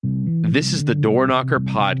This is the Door Knocker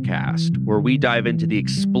Podcast, where we dive into the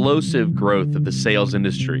explosive growth of the sales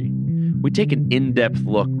industry. We take an in-depth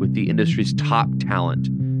look with the industry's top talent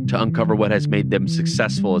to uncover what has made them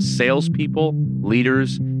successful as salespeople,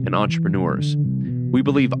 leaders, and entrepreneurs. We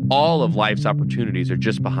believe all of life's opportunities are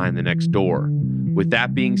just behind the next door. With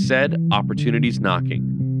that being said, opportunities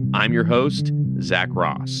knocking. I'm your host, Zach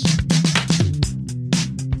Ross.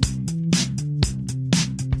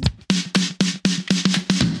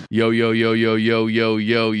 Yo,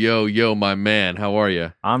 my man. How are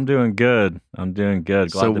you? I'm doing good.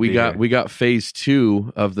 Glad so we got phase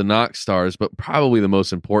 2 of the Knock Stars, but probably the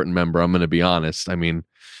most important member, I'm going to be honest. I mean,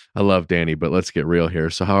 I love Danny, but let's get real here.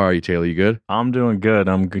 So how are you, Taylor? You good? I'm doing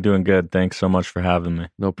good. Thanks so much for having me.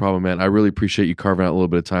 No problem, man. I really appreciate you carving out a little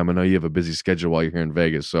bit of time. I know you have a busy schedule while you're here in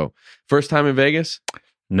Vegas. So first time in Vegas?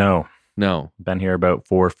 No. Been here about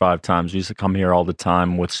 4 or 5 times. We used to come here all the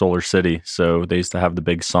time with Solar City. So they used to have the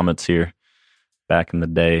big summits here back in the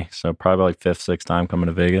day. So probably like 5th, 6th time coming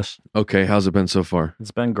to Vegas. Okay. How's it been so far?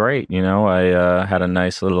 It's been great. You know, I had a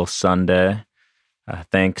nice little Sunday.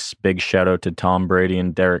 Thanks. Big shout out to Tom Brady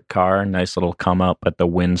and Derek Carr. Nice little come up at the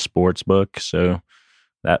Wynn Sportsbook. So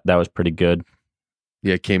that was pretty good.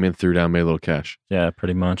 Yeah, came in, threw down, made a little cash. Yeah,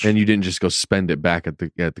 pretty much. And you didn't just go spend it back at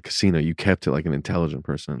the casino. You kept it like an intelligent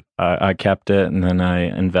person. I kept it, and then I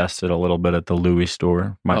invested a little bit at the Louis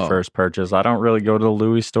store. My first purchase. I don't really go to the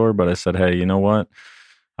Louis store, but I said, hey, you know what?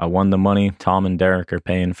 I won the money. Tom and Derek are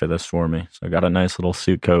paying for this for me. So I got a nice little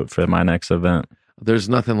suit coat for my next event. There's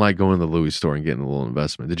nothing like going to the Louis store and getting a little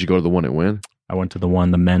investment. Did you go to the one at Wynn? I went to the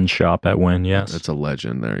men's shop at Wynn, yes. That's a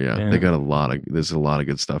legend there, yeah. They got there's a lot of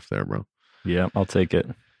good stuff there, bro. Yeah, I'll take it.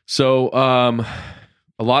 So,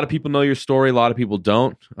 a lot of people know your story. A lot of people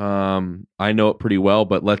don't. I know it pretty well,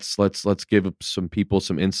 but let's give some people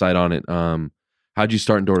some insight on it. How'd you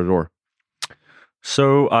start in door to door?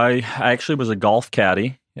 So I actually was a golf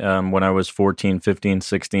caddy when I was 14, 15,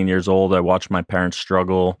 16 years old. I watched my parents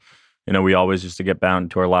struggle. You know, we always used to get bound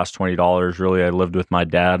to our last $20. Really, I lived with my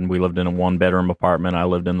dad, and we lived in a 1-bedroom apartment. I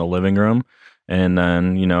lived in the living room. And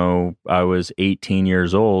then, you know, I was 18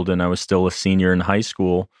 years old and I was still a senior in high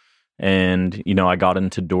school. And, you know, I got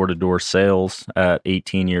into door-to-door sales at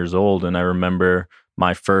 18 years old. And I remember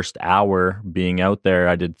my first hour being out there,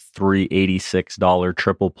 I did 3 $86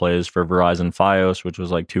 triple plays for Verizon Fios, which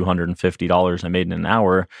was like $250 I made in an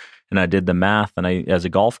hour. And I did the math. And as a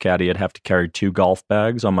golf caddy, I'd have to carry 2 golf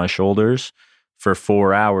bags on my shoulders for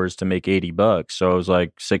 4 hours to make $80. So it was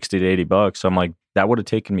like $60 to $80. So I'm like, that would have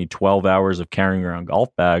taken me 12 hours of carrying around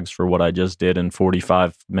golf bags for what I just did in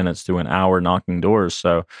 45 minutes to an hour knocking doors.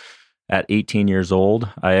 So at 18 years old,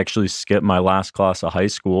 I actually skipped my last class of high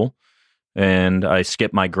school and I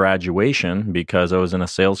skipped my graduation because I was in a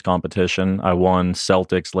sales competition. I won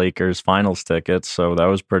Celtics Lakers finals tickets, so that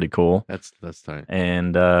was pretty cool. That's tight.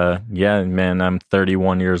 And yeah, man, I'm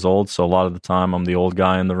 31 years old, so a lot of the time I'm the old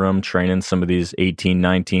guy in the room training some of these 18,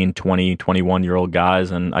 19, 20, 21-year-old guys,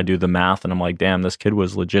 and I do the math and I'm like, damn, this kid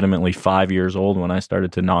was legitimately 5 years old when I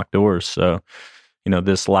started to knock doors. So, you know,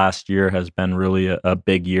 this last year has been really a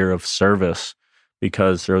big year of service.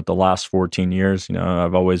 Because throughout the last 14 years, you know,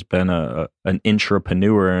 I've always been an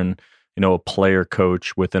intrapreneur and, you know, a player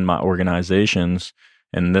coach within my organizations.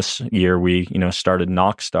 And this year we, you know, started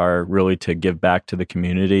Knockstar really to give back to the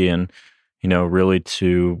community and, you know, really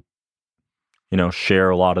to, you know,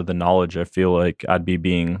 share a lot of the knowledge. I feel like I'd be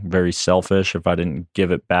being very selfish if I didn't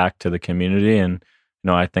give it back to the community. And,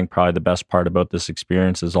 you know, I think probably the best part about this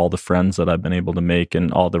experience is all the friends that I've been able to make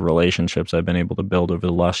and all the relationships I've been able to build over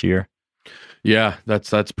the last year. Yeah,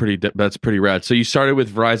 that's pretty rad. So you started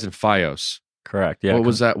with Verizon Fios. Correct. Yeah. What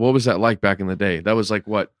was that like back in the day? That was like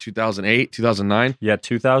what, 2008, 2009? Yeah,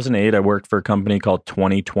 2008 I worked for a company called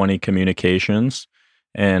 2020 Communications,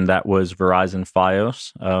 and that was Verizon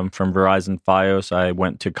Fios. From Verizon Fios I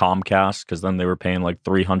went to Comcast because then they were paying like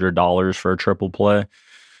 $300 for a triple play.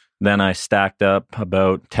 Then I stacked up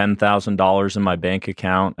about $10,000 in my bank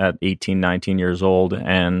account at 18, 19 years old,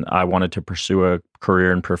 and I wanted to pursue a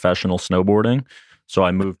career in professional snowboarding. So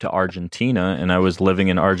I moved to Argentina, and I was living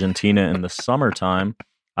in Argentina in the summertime.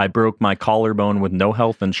 I broke my collarbone with no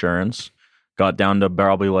health insurance, got down to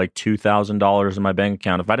probably like $2,000 in my bank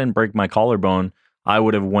account. If I didn't break my collarbone, I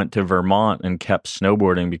would have went to Vermont and kept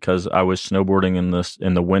snowboarding because I was snowboarding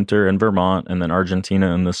in the winter in Vermont and then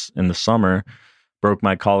Argentina in the summer. Broke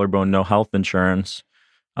my collarbone, no health insurance.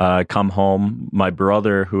 Come home. My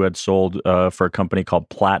brother, who had sold for a company called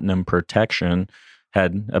Platinum Protection,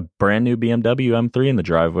 had a brand new BMW M3 in the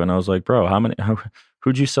driveway, and I was like, "Bro,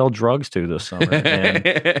 who'd you sell drugs to this summer?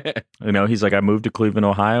 And, he's like, I moved to Cleveland,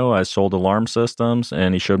 Ohio. I sold alarm systems,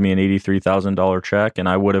 and he showed me an $83,000 check. And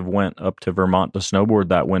I would have went up to Vermont to snowboard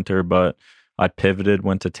that winter, but I pivoted,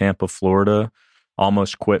 went to Tampa, Florida,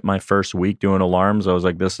 almost quit my first week doing alarms. I was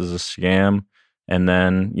like, this is a scam. And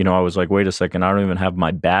then, I was like, wait a second, I don't even have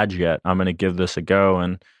my badge yet. I'm going to give this a go.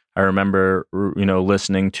 And I remember,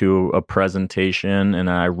 listening to a presentation, and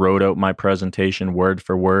I wrote out my presentation word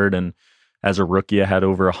for word. And as a rookie, I had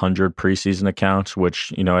over 100 preseason accounts,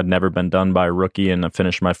 which, had never been done by a rookie. And I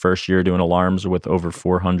finished my first year doing alarms with over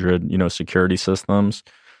 400, security systems.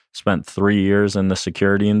 Spent 3 years in the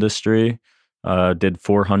security industry, did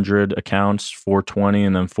 400 accounts, 420,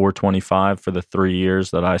 and then 425 for the 3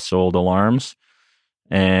 years that I sold alarms.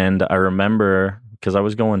 And I remember, because I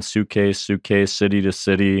was going suitcase, city to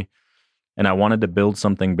city, and I wanted to build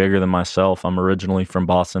something bigger than myself. I'm originally from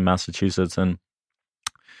Boston, Massachusetts, and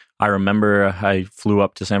I remember I flew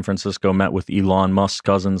up to San Francisco, met with Elon Musk's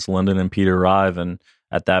cousins, Lyndon and Peter Rive, and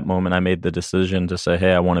at that moment I made the decision to say,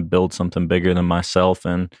 hey, I want to build something bigger than myself,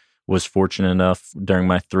 and was fortunate enough during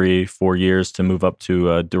my 3-4 years to move up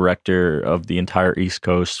to a director of the entire East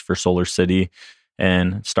Coast for Solar City,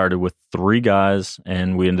 and started with 3 guys,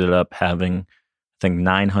 and we ended up having, I think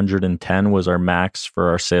 910 was our max for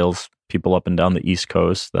our sales people up and down the East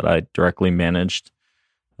Coast that I directly managed.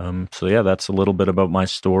 So yeah, that's a little bit about my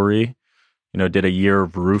story. Did a year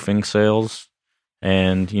of roofing sales,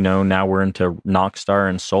 and now we're into Knockstar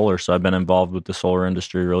and solar. So I've been involved with the solar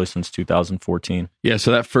industry really since 2014. Yeah.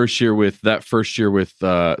 So that first year with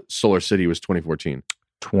Solar City was 2014.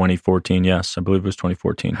 2014, yes, I believe it was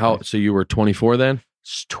 2014. So you were 24 then?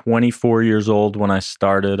 24 years old when I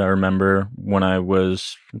started. I remember when I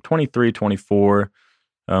was 23, 24.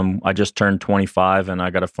 I just turned 25 and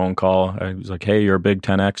I got a phone call. I was like, hey, you're a big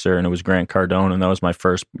 10Xer. And it was Grant Cardone. And that was my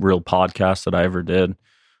first real podcast that I ever did.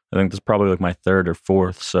 I think this is probably like my 3rd or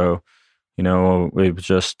 4th. So, it was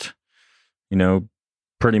just,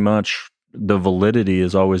 pretty much the validity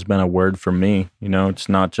has always been a word for me. It's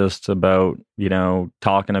not just about,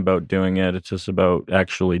 talking about doing it. It's just about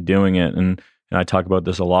actually doing it. And I talk about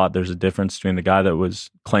this a lot. There's a difference between the guy that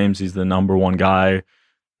claims he's the number one guy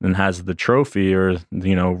and has the trophy, or,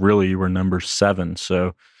 really you were number 7.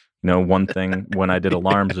 So, one thing when I did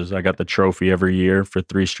alarms is I got the trophy every year for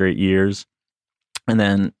 3 straight years. And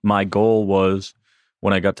then my goal was,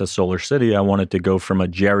 when I got to Solar City, I wanted to go from a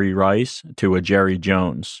Jerry Rice to a Jerry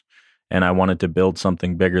Jones. And I wanted to build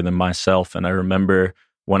something bigger than myself. And I remember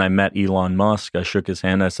when I met Elon Musk, I shook his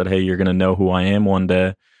hand. I said, hey, you're going to know who I am one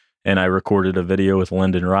day. And I recorded a video with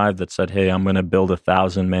Lyndon Rive that said, hey, I'm going to build a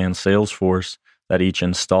 1,000-man sales force that each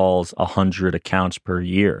installs 100 accounts per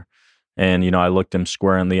year. And, I looked him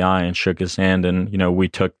square in the eye and shook his hand. And, we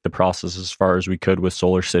took the process as far as we could with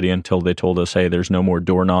Solar City until they told us, hey, there's no more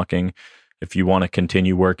door knocking. If you want to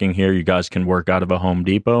continue working here, you guys can work out of a Home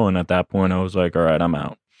Depot. And at that point, I was like, all right, I'm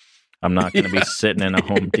out. I'm not going to be sitting in a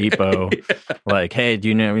Home Depot like, hey, do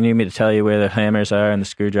you need me to tell you where the hammers are and the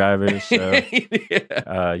screwdrivers? So,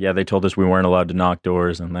 they told us we weren't allowed to knock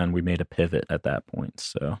doors. And then we made a pivot at that point.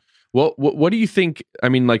 So. Well, what do you think? I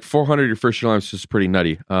mean, like 400 your first year alarms is pretty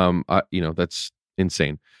nutty. That's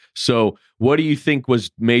insane. So what do you think was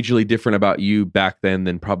majorly different about you back then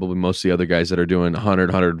than probably most of the other guys that are doing 100,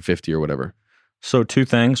 150 or whatever? So 2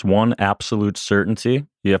 things. 1, absolute certainty.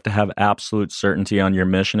 You have to have absolute certainty on your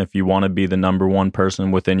mission. If you want to be the number 1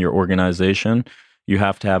 person within your organization, you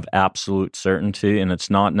have to have absolute certainty. And it's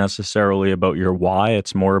not necessarily about your why.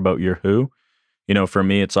 It's more about your who. For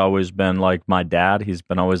me, it's always been like my dad. He's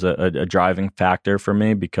been always a driving factor for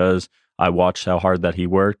me because I watched how hard that he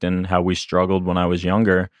worked and how we struggled when I was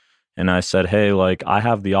younger. And I said, hey, like I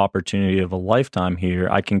have the opportunity of a lifetime here.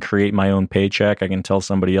 I can create my own paycheck. I can tell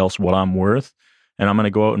somebody else what I'm worth. And I'm going to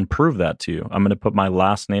go out and prove that to you. I'm going to put my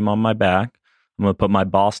last name on my back. I'm going to put my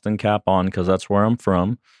Boston cap on because that's where I'm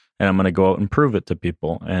from. And I'm going to go out and prove it to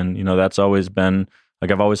people. And, that's always been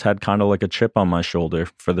like I've always had kind of like a chip on my shoulder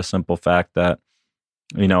for the simple fact that,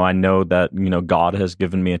 I know that, God has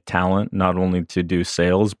given me a talent not only to do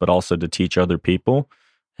sales, but also to teach other people.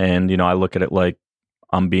 And, I look at it like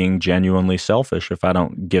I'm being genuinely selfish if I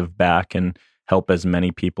don't give back and help as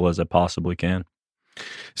many people as I possibly can.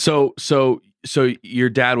 So your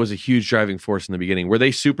dad was a huge driving force in the beginning.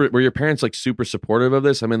 Were your parents like super supportive of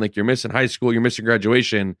this? I mean, like you're missing high school, you're missing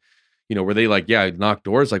graduation. Were they like, yeah, knock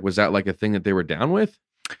doors? Like, was that like a thing that they were down with?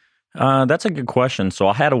 That's a good question. So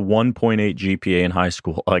I had a 1.8 GPA in high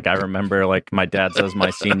school. Like I remember like my dad says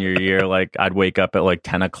my senior year, like I'd wake up at like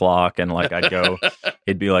 10 o'clock and like I'd go,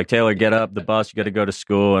 he'd be like, Taylor, get up, the bus, you got to go to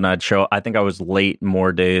school. And I think I was late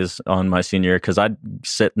more days on my senior year because I'd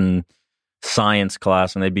sit in science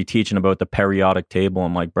class and they'd be teaching about the periodic table.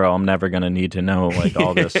 I'm like, bro, I'm never going to need to know like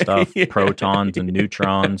all this stuff, protons and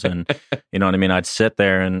neutrons. And you know what I mean? I'd sit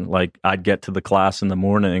there and like, I'd get to the class in the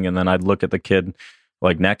morning and then I'd look at the kid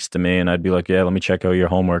like next to me and I'd be like, yeah, let me check out your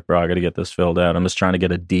homework, bro. I got to get this filled out. I'm just trying to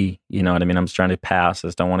get a D. You know what I mean? I'm just trying to pass. I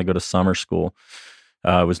just don't want to go to summer school.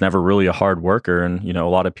 I was never really a hard worker. And, you know, a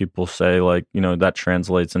lot of people say like, you know, that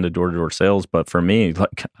translates into door-to-door sales. But for me,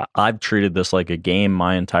 like I've treated this like a game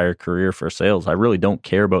my entire career for sales. I really don't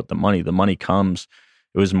care about the money. The money comes.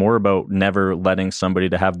 It was more about never letting somebody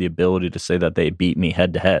to have the ability to say that they beat me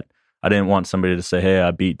head to head. I didn't want somebody to say, hey, I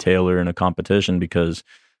beat Taylor in a competition because,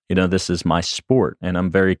 you know, this is my sport and I'm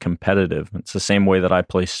very competitive. It's the same way that I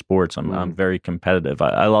play sports. I'm very competitive.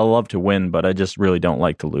 I love to win, but I just really don't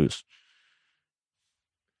like to lose.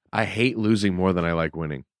 I hate losing more than I like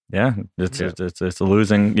winning. Yeah, it's a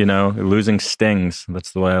losing, you know, losing stings.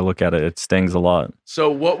 That's the way I look at it. It stings a lot.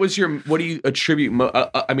 So what do you attribute,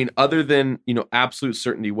 I mean, other than, you know, absolute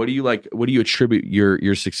certainty, what do you attribute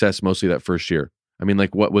your success mostly that first year? I mean,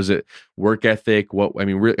 like, what was it? Work ethic?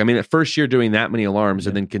 At first year doing that many alarms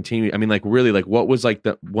and then continue. I mean, like, really, like, what was like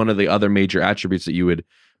one of the other major attributes that you would,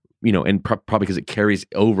 you know, and probably because it carries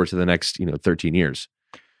over to the next, you know, 13 years.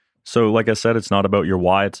 So, like I said, it's not about your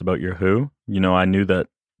why; it's about your who. You know, I knew that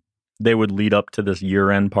they would lead up to this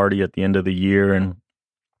year-end party at the end of the year, and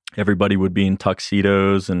everybody would be in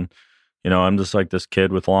tuxedos. And you know, I'm just like this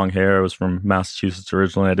kid with long hair. I was from Massachusetts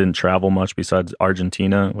originally. I didn't travel much besides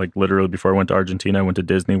Argentina. Like literally before I went to Argentina, I went to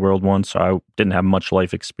Disney World once. So I didn't have much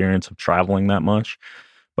life experience of traveling that much.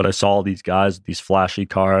 But I saw all these guys with these flashy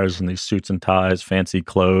cars and these suits and ties, fancy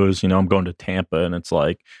clothes. You know, I'm going to Tampa and it's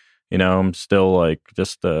like, you know, I'm still like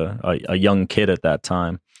just a young kid at that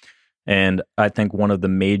time. And I think one of the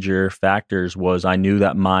major factors was I knew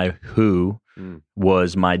that my who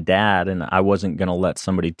was my dad, and I wasn't going to let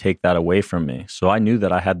somebody take that away from me. So I knew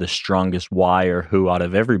that I had the strongest why or who out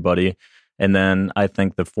of everybody. And then I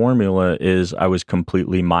think the formula is I was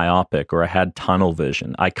completely myopic, or I had tunnel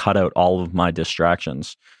vision. I cut out all of my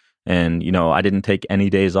distractions. And, you know, I didn't take any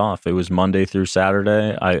days off. It was Monday through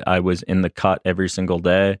Saturday. I was in the cut every single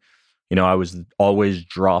day. You know, I was always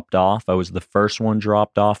dropped off. I was the first one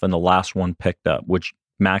dropped off and the last one picked up, which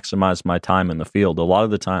maximized my time in the field. A lot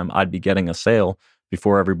of the time, I'd be getting a sale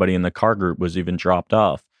before everybody in the car group was even dropped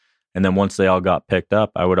off. And then once they all got picked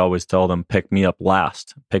up, I would always tell them, pick me up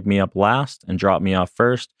last and drop me off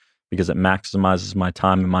first, because it maximizes my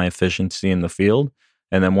time and my efficiency in the field.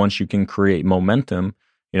 And then once you can create momentum,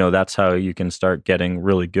 you know, that's how you can start getting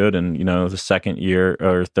really good. And, you know, the second year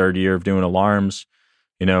or third year of doing alarms,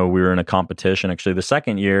 you know, we were in a competition. Actually, the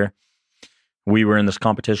second year, we were in this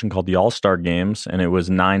competition called the All-Star Games, and it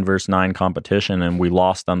was 9 versus 9 competition, and we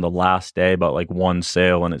lost on the last day about like one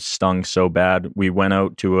sale, and it stung so bad. We went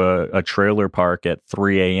out to a trailer park at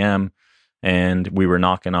 3 a.m., and we were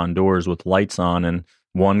knocking on doors with lights on, and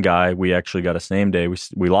one guy, we actually got a same day.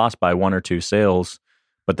 We lost by 1 or 2 sales,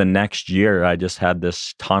 but the next year, I just had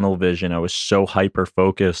this tunnel vision. I was so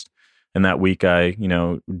hyper-focused. And that week I, you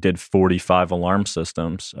know, did 45 alarm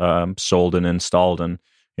systems, sold and installed. And,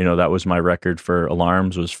 you know, that was my record for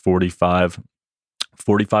alarms, was 45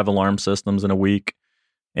 alarm systems in a week.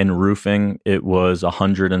 In roofing, it was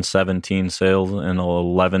 117 sales in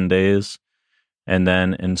 11 days. And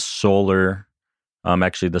then in solar,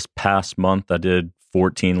 actually this past month, I did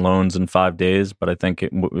 14 loans in 5 days. But I think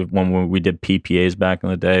when we did PPAs back in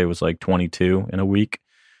the day, it was like 22 in a week.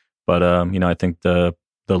 But, you know, I think the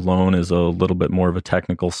loan is a little bit more of a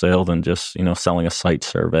technical sale than just, you know, selling a site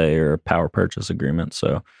survey or a power purchase agreement. So,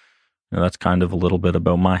 you know, that's kind of a little bit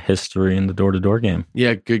about my history in the door-to-door game.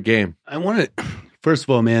 Yeah, good game. I want to, first of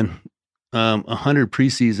all, man, 100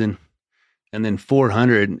 preseason and then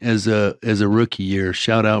 400 as a rookie year.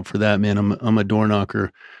 Shout out for that, man. I'm a door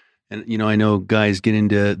knocker. And, you know, I know guys get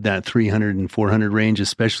into that 300 and 400 range,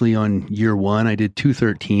 especially on year one. I did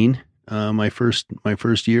 213 my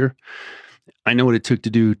first year. I know what it took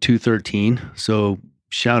to do 213. So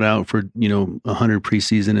shout out for, you know, 100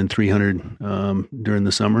 preseason and 300 during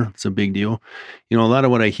the summer. It's a big deal. You know, a lot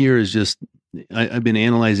of what I hear is just, I've been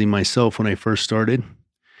analyzing myself when I first started.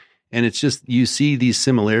 And it's just, you see these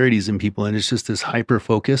similarities in people, and it's just this hyper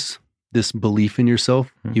focus, this belief in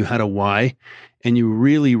yourself. Mm-hmm. You had a why, and you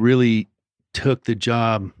really, really took the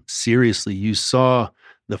job seriously. You saw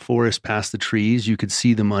the forest past the trees. You could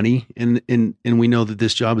see the money. And we know that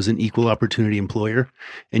this job is an equal opportunity employer,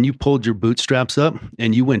 and you pulled your bootstraps up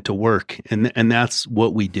and you went to work, and that's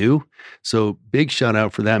what we do. So big shout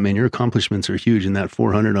out for that, man. Your accomplishments are huge, and that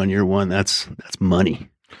 400 on year one, that's money.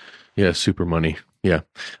 Yeah. Super money. Yeah.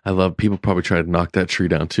 I love, people probably try to knock that tree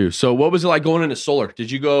down too. So what was it like going into solar? Did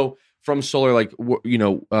you go from solar, like,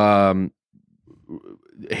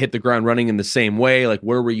 hit the ground running in the same way? Like,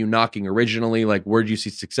 where were you knocking originally? Like, where did you see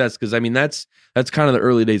success? Because I mean, that's kind of the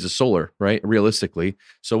early days of solar, right? Realistically.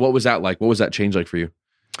 So what was that like? What was that change like for you?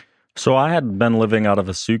 So I had been living out of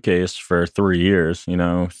a suitcase for 3 years,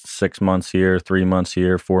 6 months here, 3 months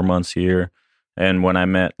here, 4 months here. And when I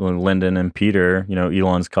met Lyndon and Peter,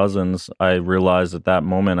 Elon's cousins, I realized at that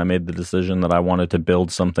moment I made the decision that I wanted to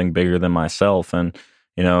build something bigger than myself. And,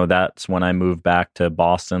 that's when I moved back to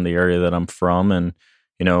Boston, the area that I'm from. And,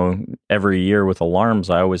 every year with alarms,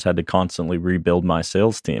 I always had to constantly rebuild my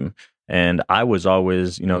sales team. And I was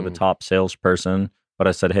always, the top salesperson. But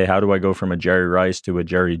I said, hey, how do I go from a Jerry Rice to a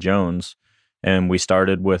Jerry Jones? And we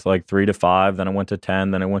started with like 3 to 5, then I went to 10,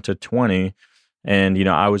 then I went to 20. And,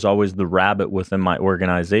 I was always the rabbit within my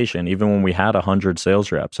organization, even when we had 100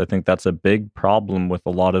 sales reps. I think that's a big problem with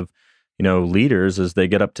a lot of, leaders is they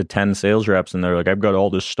get up to 10 sales reps and they're like, I've got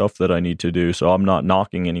all this stuff that I need to do, so I'm not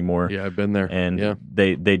knocking anymore. Yeah, I've been there. And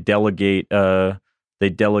they delegate their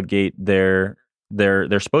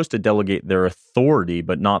they're supposed to delegate their authority,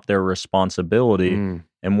 but not their responsibility.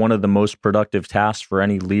 And one of the most productive tasks for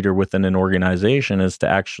any leader within an organization is to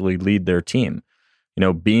actually lead their team.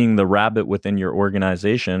 Being the rabbit within your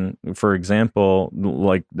organization, for example,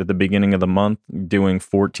 like at the beginning of the month, doing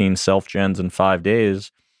 14 self-gens in 5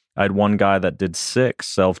 days, I had one guy that did 6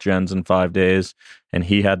 self-gens in 5 days, and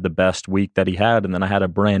he had the best week that he had. And then I had a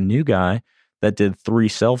brand new guy that did 3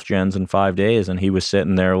 self-gens in 5 days, and he was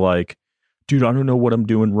sitting there like, dude, I don't know what I'm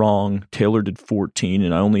doing wrong. Taylor did 14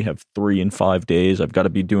 and I only have 3 in 5 days. I've got to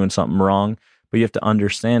be doing something wrong. But you have to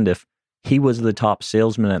understand, if he was the top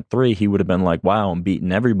salesman at 3, he would have been like, wow, I'm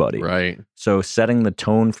beating everybody. Right. So setting the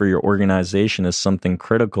tone for your organization is something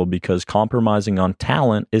critical, because compromising on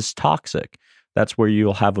talent is toxic. That's where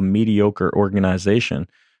you'll have a mediocre organization.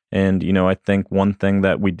 And, I think one thing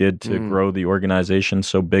that we did to grow the organization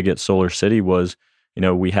so big at Solar City was,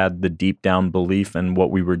 we had the deep down belief in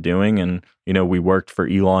what we were doing, and, we worked for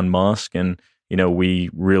Elon Musk, and, we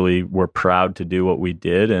really were proud to do what we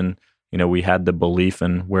did. And, we had the belief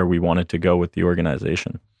in where we wanted to go with the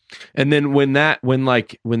organization. And then when that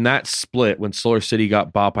split, when Solar City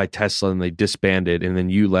got bought by Tesla and they disbanded, and then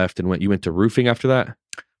you left and you went to roofing after that?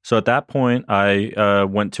 So at that point, I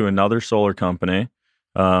went to another solar company.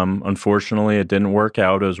 Unfortunately, it didn't work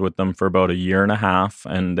out. I was with them for about a year and a half,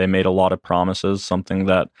 and they made a lot of promises, something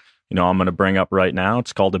that, I'm going to bring up right now.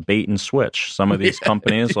 It's called a bait and switch. Some of these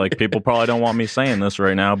companies, like, people probably don't want me saying this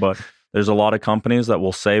right now, but there's a lot of companies that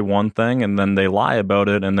will say one thing and then they lie about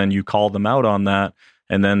it, and then you call them out on that,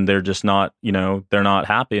 and then they're just not, they're not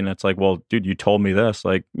happy. And it's like, well, dude, you told me this.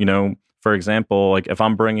 Like, for example, like if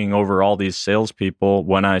I'm bringing over all these salespeople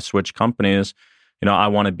when I switch companies, I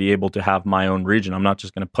want to be able to have my own region. I'm not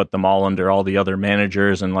just going to put them all under all the other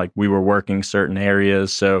managers. And like, we were working certain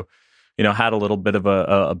areas. So, had a little bit of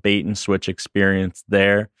a bait and switch experience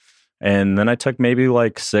there. And then I took maybe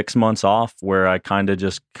like 6 months off where I kind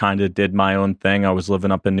of did my own thing. I was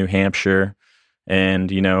living up in New Hampshire,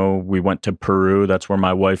 and, we went to Peru. That's where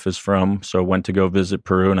my wife is from. So I went to go visit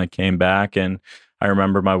Peru, and I came back, and I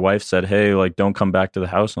remember my wife said, hey, like, don't come back to the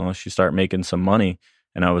house unless you start making some money.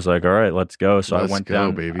 And I was like, all right, let's go. So I went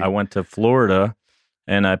down, baby. I went to Florida,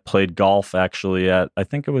 and I played golf actually at, I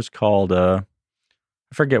think it was called, I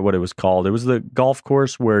forget what it was called. It was the golf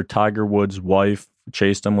course where Tiger Woods' wife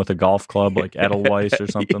chased him with a golf club, like Edelweiss or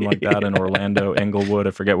something like that in Orlando, Englewood.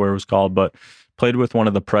 I forget where it was called, but played with one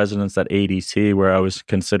of the presidents at ADT, where I was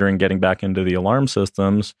considering getting back into the alarm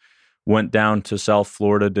systems. Went down to South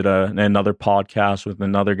Florida, did another podcast with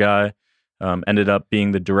another guy, ended up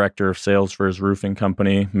being the director of sales for his roofing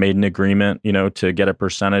company, made an agreement, to get a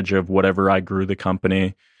percentage of whatever I grew the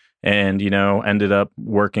company. And, ended up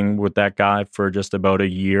working with that guy for just about a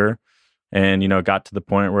year, and, got to the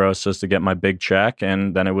point where I was supposed to get my big check.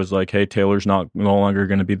 And then it was like, hey, Taylor's no longer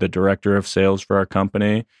going to be the director of sales for our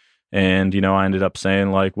company. And, I ended up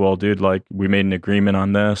saying like, well, dude, like, we made an agreement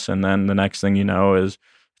on this. And then the next thing is,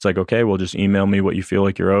 it's like, okay, well, just email me what you feel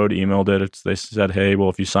like you're owed. Emailed it. They said, hey, well,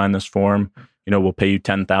 if you sign this form, we'll pay you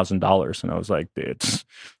 $10,000. And I was like, dude.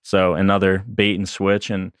 So another bait and switch.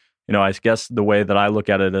 And, I guess the way that I look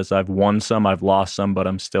at it is I've won some, I've lost some, but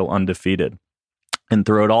I'm still undefeated. And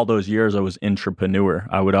throughout all those years, I was intrapreneur.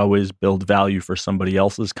 I would always build value for somebody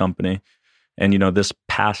else's company. And, this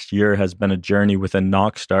past year has been a journey within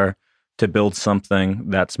Knockstar to build something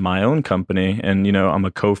that's my own company. And, I'm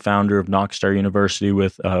a co-founder of Knockstar University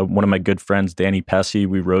with one of my good friends, Danny Pesci.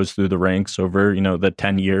 We rose through the ranks over, the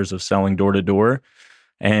 10 years of selling door to door.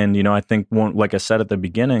 And, I think, like I said at the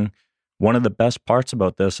beginning, one of the best parts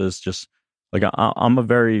about this is just like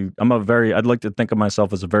I'd like to think of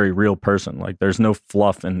myself as a very real person. Like there's no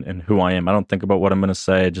fluff in who I am. I don't think about what I'm going to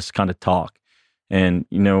say. I just kind of talk. And,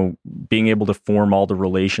 being able to form all the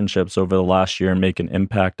relationships over the last year and make an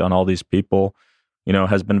impact on all these people,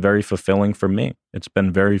 has been very fulfilling for me. It's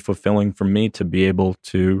been very fulfilling for me to be able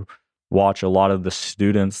to watch a lot of the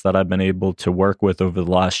students that I've been able to work with over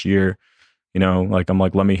the last year. Like I'm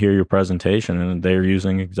like, let me hear your presentation. And they're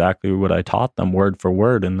using exactly what I taught them word for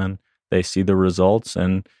word. And then they see the results.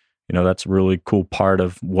 And, that's a really cool part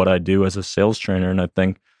of what I do as a sales trainer. And I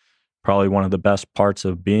think probably one of the best parts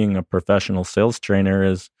of being a professional sales trainer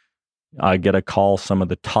is I get to call some of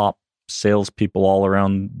the top salespeople all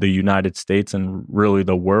around the United States and really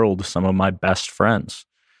the world some of my best friends.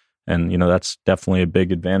 And, that's definitely a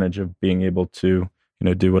big advantage of being able to,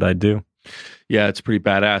 do what I do. Yeah, it's pretty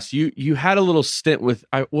badass. You had a little stint with,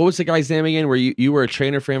 what was the guy's name again, where you were a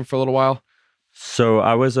trainer for him for a little while? So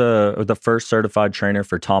I was the first certified trainer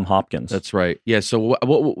for Tom Hopkins. That's right. Yeah. So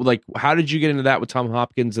what how did you get into that with Tom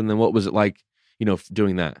Hopkins, and then what was it like,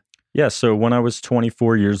 doing that? Yeah. So when I was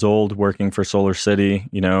 24 years old, working for Solar City,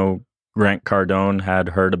 Grant Cardone had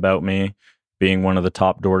heard about me being one of the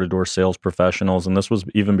top door-to-door sales professionals, and this was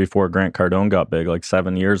even before Grant Cardone got big, like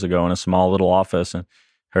 7 years ago, in a small little office. And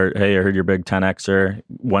hey, I heard you're big 10Xer.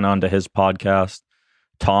 Went on to his podcast.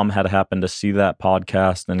 Tom had happened to see that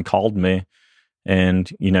podcast and called me.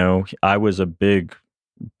 And, I was a big,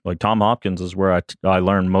 like Tom Hopkins is where I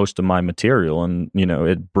learned most of my material. And,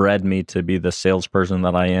 it bred me to be the salesperson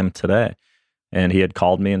that I am today. And he had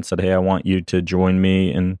called me and said, hey, I want you to join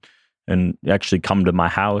me and actually come to my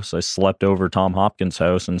house. I slept over Tom Hopkins'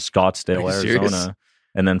 house in Scottsdale, Arizona, serious?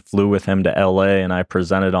 And then flew with him to LA. And I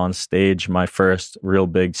presented on stage my first real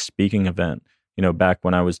big speaking event, back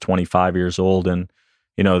when I was 25 years old. And,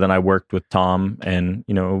 then I worked with Tom and,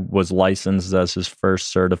 was licensed as his first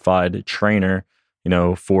certified trainer,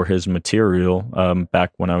 for his material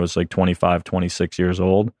back when I was like 25, 26 years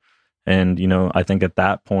old. And, I think at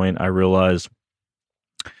that point I realized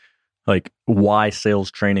like why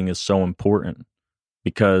sales training is so important,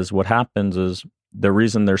 because what happens is the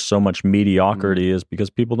reason there's so much mediocrity is because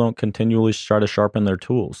people don't continually try to sharpen their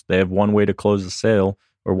tools. They have one way to close a sale,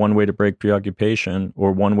 or one way to break preoccupation,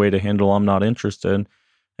 or one way to handle I'm not interested.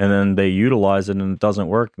 And then they utilize it and it doesn't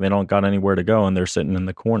work. They don't got anywhere to go and they're sitting in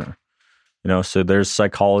the corner. So there's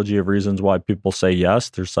psychology of reasons why people say yes.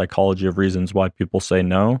 There's psychology of reasons why people say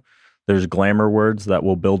no. There's glamour words that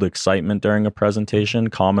will build excitement during a presentation,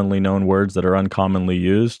 commonly known words that are uncommonly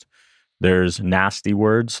used. There's nasty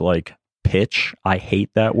words like pitch. I hate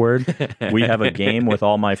that word. We have a game with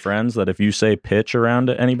all my friends that if you say pitch around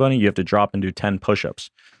to anybody, you have to drop and do 10 push-ups.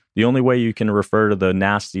 The only way you can refer to the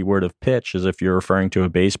nasty word of pitch is if you're referring to a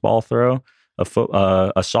baseball throw,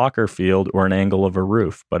 a soccer field, or an angle of a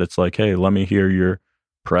roof. But it's like, hey, let me hear your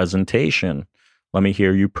presentation. Let me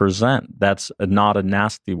hear you present. That's not a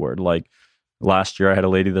nasty word. Like last year, I had a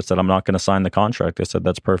lady that said, I'm not going to sign the contract. I said,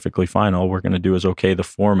 that's perfectly fine. All we're going to do is okay the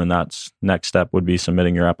form. And that's next step would be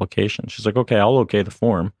submitting your application. She's like, okay, I'll okay the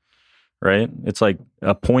form. Right? It's like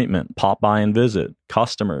appointment, pop by and visit,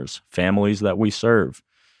 customers, families that we serve.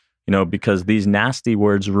 Because these nasty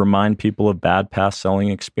words remind people of bad past selling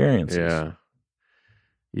experiences. Yeah.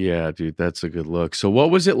 Yeah, dude, that's a good look. So what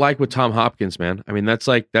was it like with Tom Hopkins, man? I mean, that's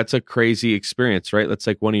a crazy experience, right? That's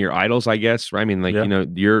like one of your idols, I guess. I mean, like,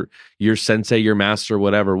 yeah. Your sensei, your master,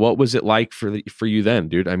 whatever. What was it like for you then,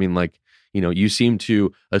 dude? I mean, like, you seem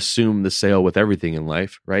to assume the sale with everything in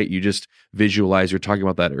life, right? You just visualize, you're talking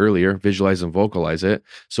about that earlier, visualize and vocalize it.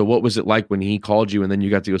 So what was it like when he called you and then you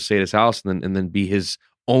got to go stay at his house and then be his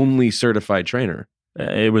only certified trainer?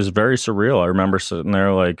 It was very surreal. I remember sitting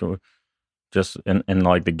there like just in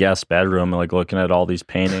like the guest bedroom, like looking at all these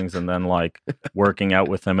paintings and then like working out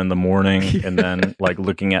with him in the morning and then like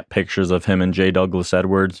looking at pictures of him and J. Douglas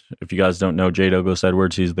Edwards. If you guys don't know J. Douglas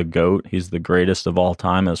Edwards, he's the GOAT. He's the greatest of all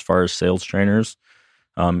time as far as sales trainers.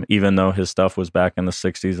 Even though his stuff was back in the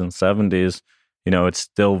 60s and 70s, it's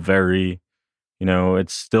still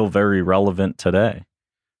very relevant today.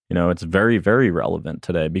 It's very, very relevant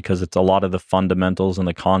today because it's a lot of the fundamentals and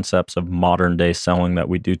the concepts of modern day selling that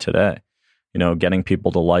we do today. Getting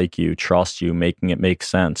people to like you, trust you, making it make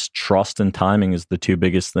sense. Trust and timing is the two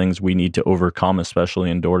biggest things we need to overcome,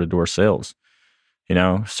 especially in door-to-door sales.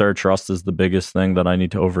 Sir, trust is the biggest thing that I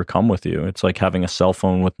need to overcome with you. It's like having a cell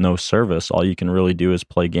phone with no service. All you can really do is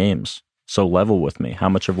play games. So level with me. How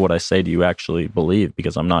much of what I say do you actually believe?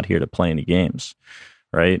 Because I'm not here to play any games.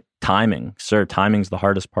 Right? Timing. Sir, timing's the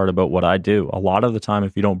hardest part about what I do. A lot of the time,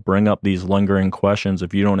 if you don't bring up these lingering questions,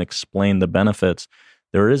 if you don't explain the benefits,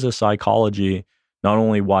 there is a psychology not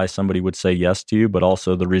only why somebody would say yes to you, but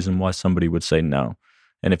also the reason why somebody would say no.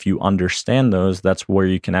 And if you understand those, that's where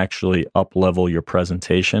you can actually up-level your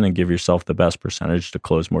presentation and give yourself the best percentage to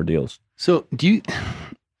close more deals. So do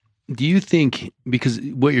you think, because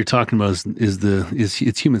what you're talking about is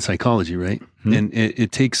it's human psychology, right? Mm-hmm. And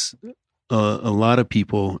it takes a lot of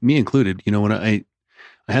people, me included, when I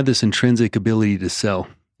had this intrinsic ability to sell,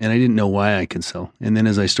 and I didn't know why I could sell. And then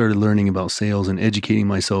as I started learning about sales and educating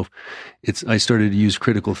myself, I started to use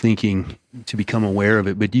critical thinking to become aware of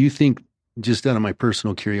it. But do you think, just out of my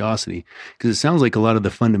personal curiosity, because it sounds like a lot of the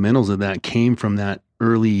fundamentals of that came from that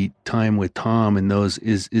early time with Tom and those,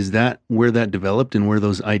 is that where that developed and where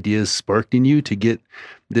those ideas sparked in you to get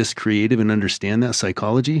this creative and understand that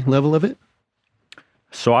psychology level of it?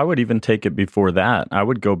 So I would even take it before that. I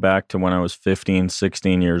would go back to when I was 15,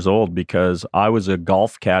 16 years old, because I was a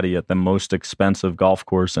golf caddy at the most expensive golf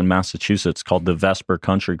course in Massachusetts called the Vesper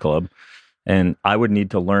Country Club. And I would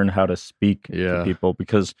need to learn how to speak to people,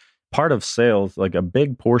 because part of sales, like a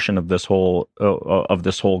big portion of this whole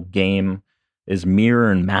game, is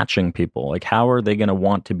mirror and matching people. Like, how are they going to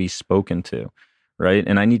want to be spoken to, right?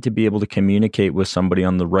 And I need to be able to communicate with somebody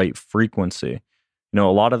on the right frequency. A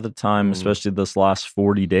lot of the time, especially this last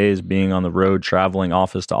 40 days, being on the road, traveling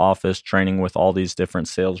office to office, training with all these different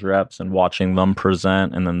sales reps and watching them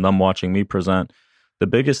present and then them watching me present, the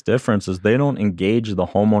biggest difference is they don't engage the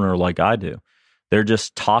homeowner like I do. They're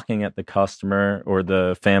just talking at the customer or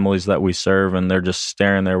the families that we serve, and they're just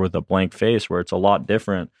staring there with a blank face, where it's a lot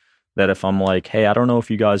different that if I'm like, hey, I don't know if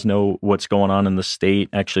you guys know what's going on in the state.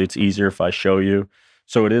 Actually, it's easier if I show you.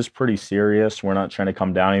 So it is pretty serious. We're not trying to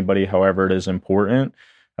come down anybody. However, it is important.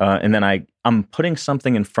 And then I'm putting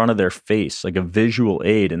something in front of their face, like a visual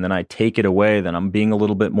aid, and then I take it away. Then I'm being a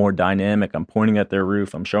little bit more dynamic. I'm pointing at their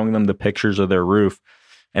roof. I'm showing them the pictures of their roof,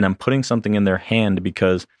 and I'm putting something in their hand,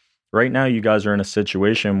 because right now you guys are in a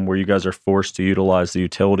situation where you guys are forced to utilize the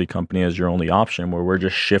utility company as your only option, where we're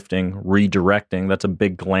just shifting, redirecting. That's a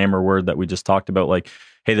big glamour word that we just talked about. Like,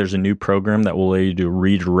 hey, there's a new program that will allow you to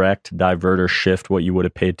redirect, divert, or shift what you would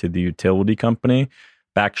have paid to the utility company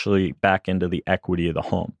back into the equity of the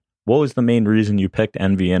home. What was the main reason you picked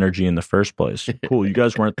NV Energy in the first place? Cool. You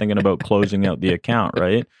guys weren't thinking about closing out the account,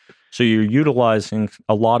 right? So you're utilizing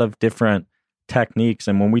a lot of different techniques.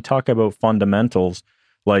 And when we talk about fundamentals,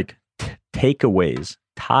 like takeaways,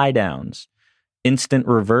 tie downs, instant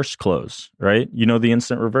reverse close, right? The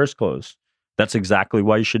instant reverse close. That's exactly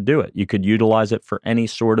why you should do it. You could utilize it for any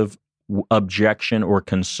sort of objection or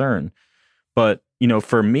concern. But,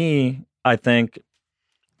 for me, I think...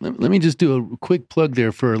 Let me just do a quick plug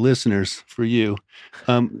there for our listeners, for you.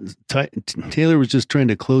 Taylor was just trying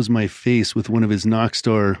to close my face with one of his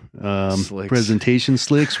Knockstar presentation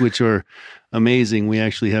slicks, which are amazing. We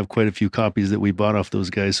actually have quite a few copies that we bought off those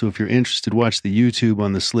guys. So if you're interested, watch the YouTube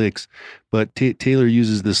on the slicks. But Taylor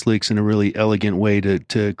uses the slicks in a really elegant way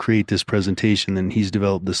to create this presentation, and he's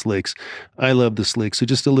developed the slicks. I love the slicks. So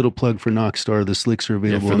just a little plug for Knockstar. The slicks are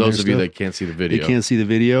available. For those of you that can't see the video. They can't see the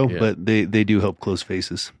video, but they do help close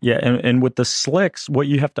faces. Yeah, and with the slicks, what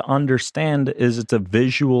you have to understand is it's a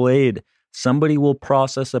visual aid. Somebody will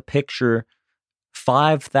process a picture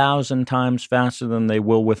 5,000 times faster than they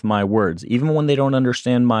will with my words. Even when they don't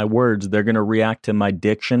understand my words, they're going to react to my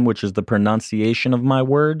diction, which is the pronunciation of my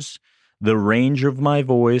words, the range of my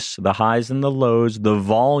voice, the highs and the lows, the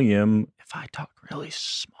volume, if I talk really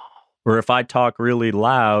small or if I talk really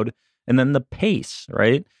loud, and then the pace,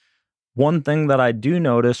 right? One thing that I do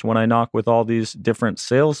notice when I knock with all these different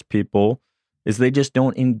salespeople is they just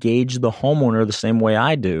don't engage the homeowner the same way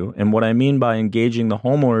I do. And what I mean by engaging the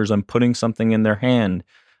homeowner is I'm putting something in their hand.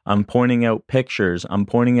 I'm pointing out pictures. I'm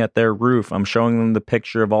pointing at their roof. I'm showing them the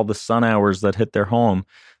picture of all the sun hours that hit their home.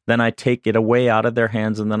 Then I take it away out of their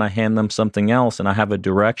hands, and then I hand them something else, and I have a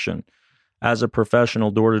direction. As a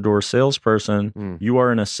professional door-to-door salesperson, you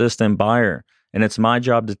are an assistant buyer, and it's my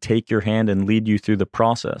job to take your hand and lead you through the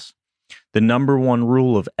process. The number one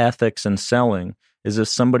rule of ethics in selling is if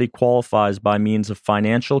somebody qualifies by means of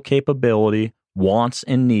financial capability, wants,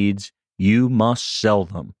 and needs, you must sell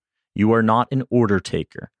them. You are not an order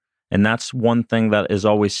taker. And that's one thing that is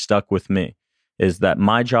always stuck with me, is that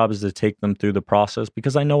my job is to take them through the process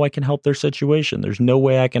because I know I can help their situation. There's no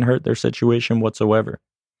way I can hurt their situation whatsoever.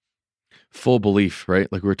 Full belief, right?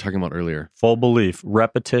 Like we were talking about earlier. Full belief,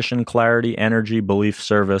 repetition, clarity, energy, belief,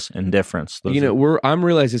 service, and difference. I'm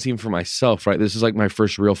realizing this even for myself, right? This is like my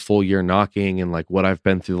first real full year knocking, and like what I've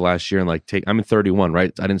been through the last year, and I'm in 31,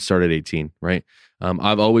 right? I didn't start at 18, right?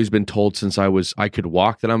 I've always been told since I could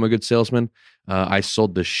walk that I'm a good salesman. I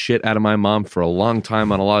sold the shit out of my mom for a long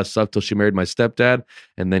time on a lot of stuff till she married my stepdad,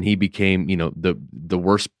 and then he became, the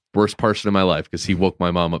worst worst person in my life because he woke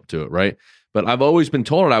my mom up to it, right? But I've always been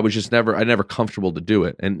told I was just never comfortable to do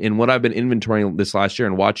it. And what I've been inventorying this last year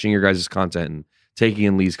and watching your guys' content and taking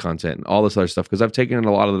in Lee's content and all this other stuff, because I've taken in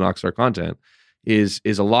a lot of the Knockstar content, is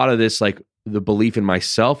a lot of this, like the belief in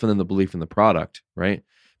myself and then the belief in the product, right?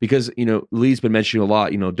 Because, Lee's been mentioning a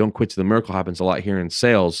lot, don't quit till the miracle happens a lot here in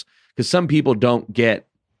sales, because some people don't get,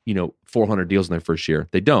 400 deals in their first year.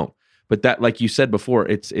 They don't. But that, like you said before,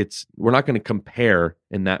 it's we're not going to compare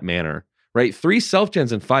in that manner, right? 3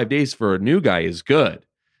 self-gens in 5 days for a new guy is good,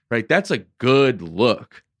 right? That's a good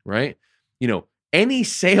look, right? Any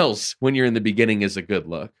sales when you're in the beginning is a good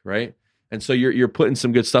look, right? And so you're putting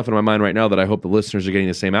some good stuff in my mind right now that I hope the listeners are getting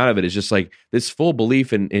the same out of it. Is just like this full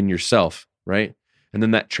belief in yourself, right? And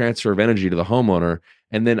then that transfer of energy to the homeowner.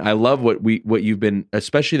 And then I love what you've been,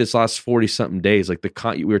 especially this last 40 something days, like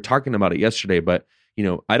we were talking about it yesterday, but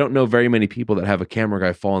I don't know very many people that have a camera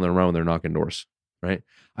guy following them around when they're knocking doors, right?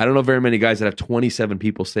 I don't know very many guys that have 27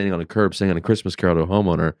 people standing on a curb singing a Christmas carol to a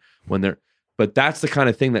homeowner but that's the kind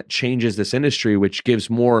of thing that changes this industry, which gives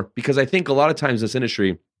more, because I think a lot of times in this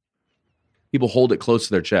industry, people hold it close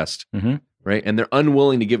to their chest, right? And they're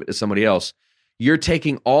unwilling to give it to somebody else. You're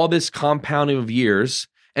taking all this compounding of years,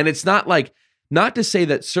 and it's not to say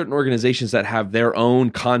that certain organizations that have their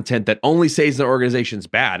own content that only says their organization's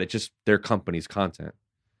bad, it's just their company's content.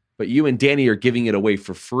 But you and Danny are giving it away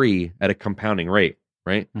for free at a compounding rate,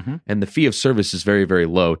 right? And the fee of service is very, very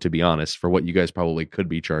low, to be honest, for what you guys probably could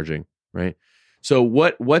be charging, right? So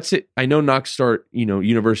what's it? I know Knockstar,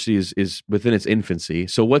 University is within its infancy.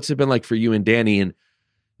 So what's it been like for you and Danny? And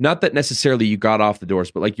not that necessarily you got off the doors,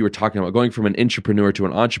 but like you were talking about, going from an intrapreneur to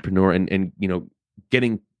an entrepreneur and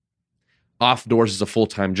getting off doors as a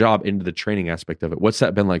full-time job into the training aspect of it. What's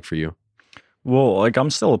that been like for you? Well, like I'm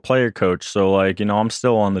still a player coach. So like, I'm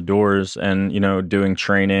still on the doors and, doing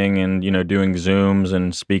training and, doing Zooms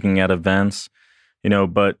and speaking at events.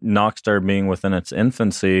 But Knockstar being within its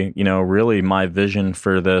infancy, really my vision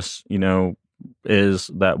for this, is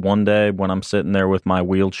that one day when I'm sitting there with my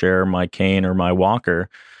wheelchair, my cane, or my walker,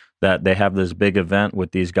 that they have this big event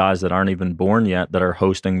with these guys that aren't even born yet that are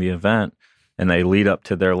hosting the event. And they lead up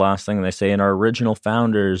to their last thing and they say, and our original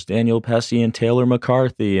founders, Daniel Pesce and Taylor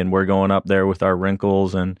McCarthy, and we're going up there with our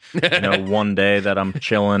wrinkles. And, one day that I'm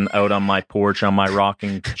chilling out on my porch on my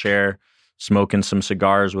rocking chair, smoking some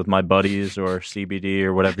cigars with my buddies or CBD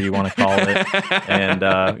or whatever you want to call it. And,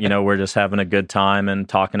 we're just having a good time and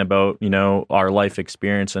talking about, our life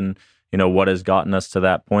experience and, what has gotten us to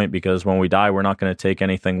that point. Because when we die, we're not going to take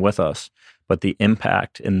anything with us. But the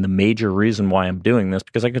impact and the major reason why I'm doing this,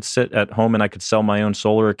 because I could sit at home and I could sell my own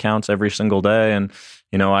solar accounts every single day. And,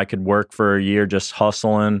 I could work for a year just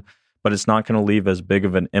hustling, but it's not going to leave as big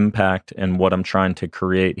of an impact in what I'm trying to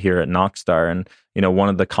create here at Knockstar. And, one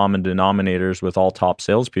of the common denominators with all top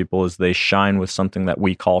salespeople is they shine with something that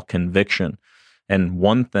we call conviction. And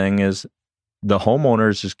one thing is the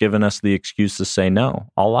homeowners just giving us the excuse to say no.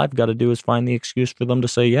 All I've got to do is find the excuse for them to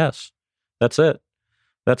say yes. That's it.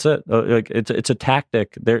 That's it. It's a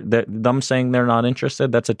tactic. Them saying they're not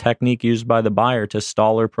interested, that's a technique used by the buyer to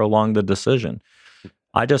stall or prolong the decision.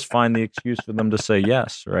 I just find the excuse for them to say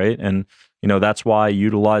yes, right? And, that's why I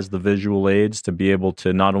utilize the visual aids to be able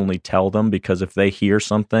to not only tell them, because if they hear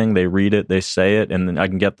something, they read it, they say it, and then I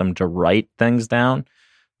can get them to write things down,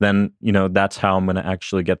 then, that's how I'm going to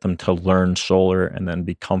actually get them to learn solar and then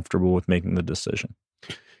be comfortable with making the decision.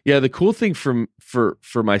 Yeah, the cool thing for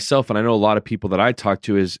myself, and I know a lot of people that I talk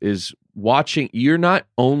to, is watching. You're not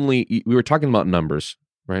only, we were talking about numbers,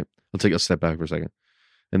 right? Let's take a step back for a second.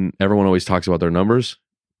 And everyone always talks about their numbers,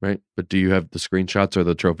 right? But do you have the screenshots or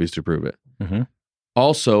the trophies to prove it?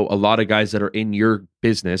 Also, a lot of guys that are in your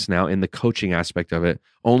business now, in the coaching aspect of it,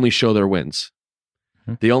 only show their wins.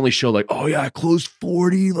 They only show like, oh yeah, I closed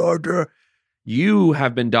 40 larger. You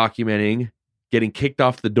have been documenting getting kicked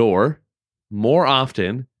off the door more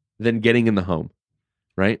often than getting in the home,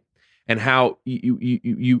 right? And how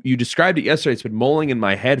you described it yesterday. It's been mulling in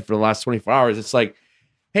my head for the last 24 hours. It's like,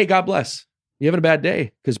 hey, God bless. You having a bad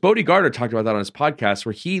day? Because Bodie Gardner talked about that on his podcast,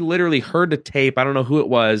 where he literally heard the tape. I don't know who it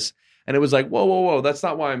was. And it was like, whoa, that's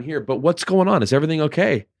not why I'm here. But what's going on? Is everything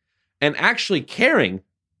okay? And actually caring.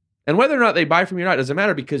 And whether or not they buy from you or not doesn't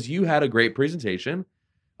matter, because you had a great presentation.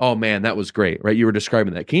 Oh man, that was great, right? You were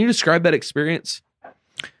describing that. Can you describe that experience?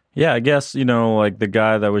 Yeah, I guess, like the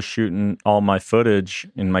guy that was shooting all my footage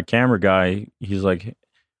and my camera guy, he's like,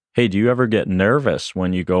 hey, do you ever get nervous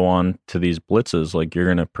when you go on to these blitzes? Like you're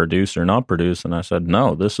going to produce or not produce? And I said,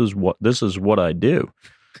 no, this is what I do.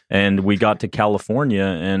 And we got to California,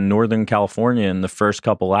 and Northern California, in the first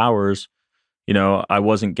couple hours, I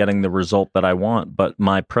wasn't getting the result that I want, but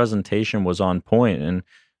my presentation was on point. And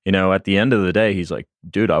At the end of the day, he's like,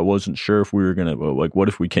 dude, I wasn't sure if we were going to, like, what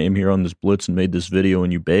if we came here on this blitz and made this video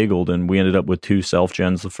and you bageled? And we ended up with 2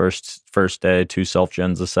 self-gens the first day, 2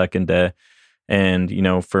 self-gens the second day. And,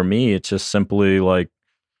 for me, it's just simply like,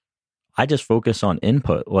 I just focus on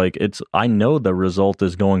input. Like I know the result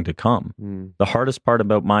is going to come. The hardest part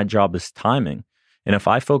about my job is timing. And if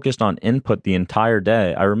I focused on input the entire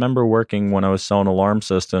day, I remember working when I was selling alarm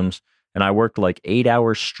systems, and I worked like 8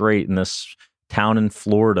 hours straight in this town in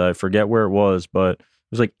Florida. I forget where it was, but it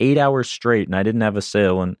was like 8 hours straight, and I didn't have a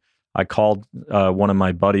sale. And I called one of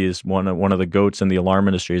my buddies, one of the goats in the alarm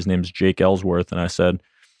industry. His name's Jake Ellsworth, and I said,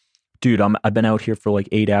 dude, I've been out here for like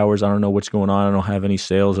 8 hours. I don't know what's going on. I don't have any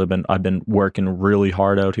sales. I've been working really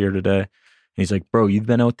hard out here today. And he's like, bro, you've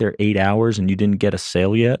been out there 8 hours and you didn't get a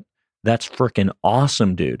sale yet? That's freaking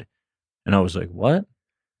awesome, dude. And I was like, what? And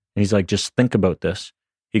he's like, just think about this.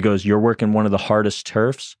 He goes, you're working one of the hardest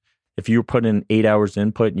turfs. If you put in 8 hours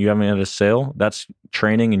input and you haven't had a sale, that's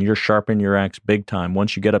training, and you're sharpening your axe big time.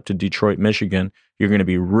 Once you get up to Detroit, Michigan, you're going to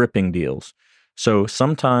be ripping deals. So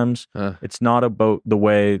sometimes it's not about the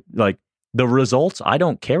way, like the results I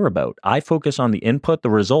don't care about. I focus on the input. The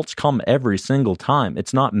results come every single time.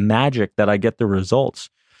 It's not magic that I get the results.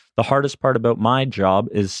 The hardest part about my job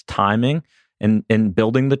is timing and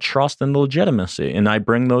building the trust and the legitimacy. And I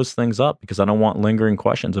bring those things up because I don't want lingering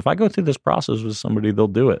questions. If I go through this process with somebody, they'll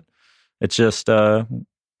do it. It's just, I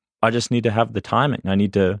just need to have the timing. I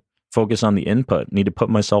need to focus on the input. Need to put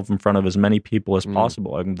myself in front of as many people as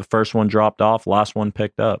possible. I mean, the first one dropped off, last one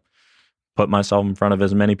picked up. Put myself in front of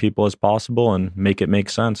as many people as possible and make it make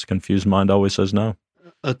sense. Confused mind always says no.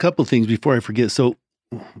 A couple things before I forget. So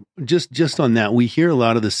just on that, we hear a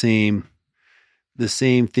lot of the same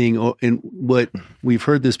thing. And what we've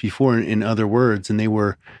heard this before in other words, and they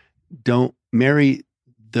were, don't marry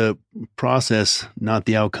the process, not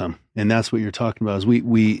the outcome. And that's what you're talking about.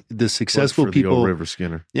 Is the successful people, the old River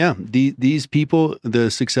Skinner. Yeah, these people, the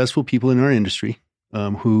successful people in our industry,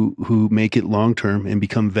 who make it long term and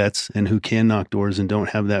become vets and who can knock doors and don't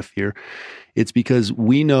have that fear. It's because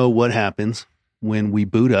we know what happens when we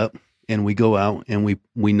boot up and we go out and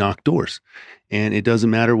we knock doors. And it doesn't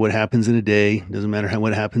matter what happens in a day. It doesn't matter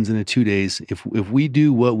what happens in 2 days. If we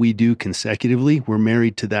do what we do consecutively, we're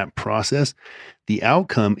married to that process. The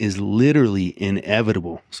outcome is literally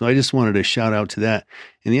inevitable. So I just wanted to shout out to that.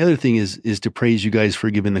 And the other thing is to praise you guys for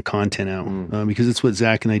giving the content out, because it's what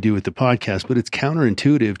Zach and I do with the podcast, but it's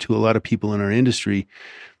counterintuitive to a lot of people in our industry,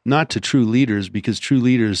 not to true leaders, because true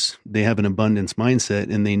leaders, they have an abundance mindset,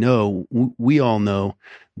 and they know, we all know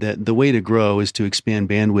that the way to grow is to expand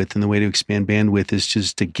bandwidth, and the way to expand bandwidth is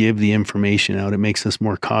just to give the information out. It makes us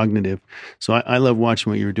more cognitive. So I love watching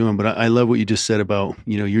what you're doing, but I love what you just said about,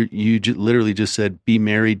 you literally just said, be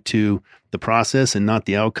married to the process and not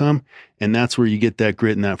the outcome. And that's where you get that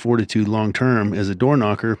grit and that fortitude long term as a door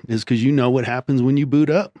knocker, is because you know what happens when you boot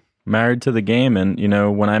up. Married to the game. And,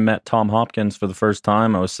 when I met Tom Hopkins for the first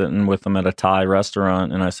time, I was sitting with him at a Thai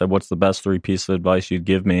restaurant, and I said, what's the best 3 pieces of advice you'd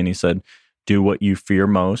give me? And he said, do what you fear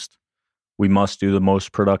most. We must do the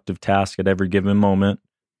most productive task at every given moment,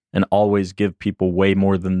 and always give people way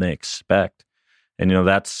more than they expect. And,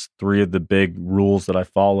 that's 3 of the big rules that I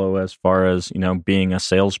follow as far as, being a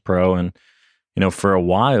sales pro. And, for a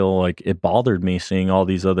while, like, it bothered me seeing all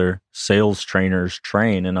these other sales trainers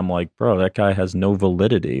train. And I'm like, bro, that guy has no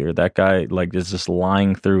validity, or that guy like is just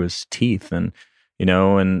lying through his teeth. And,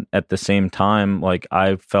 and at the same time, like,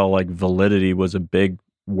 I felt like validity was a big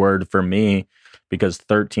word for me, because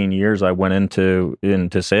 13 years I went into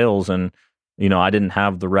sales, and, I didn't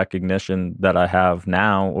have the recognition that I have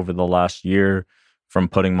now over the last year from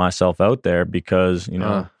putting myself out there, because,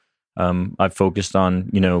 I've focused on,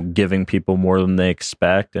 giving people more than they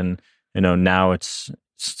expect. And, now it's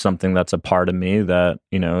something that's a part of me that,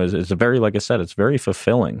 is a very, like I said, it's very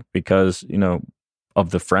fulfilling because,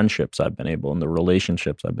 of the friendships I've been able and the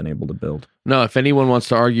relationships I've been able to build. No, if anyone wants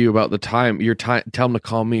to argue about the time, your time, tell them to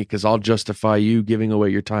call me, because I'll justify you giving away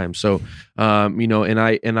your time. So, and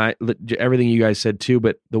I everything you guys said too,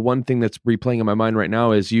 but the one thing that's replaying in my mind right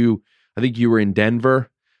now is I think you were in Denver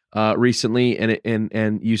recently,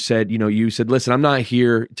 and you said, listen, I'm not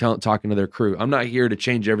here talking to their crew. I'm not here to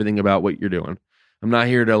change everything about what you're doing. I'm not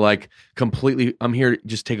here to I'm here to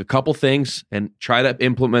just take a couple things and try to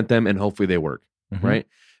implement them, and hopefully they work. Mm-hmm. Right.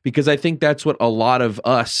 Because I think that's what a lot of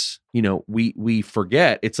us, we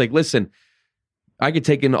forget. It's like, listen, I could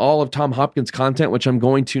take in all of Tom Hopkins' content, which I'm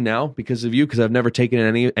going to now because of you, because I've never taken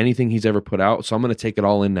in anything he's ever put out. So I'm going to take it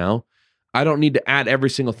all in now. I don't need to add every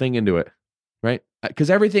single thing into it. Right. Because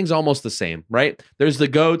everything's almost the same. Right. There's the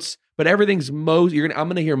goats, but everything's I'm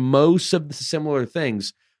going to hear most of the similar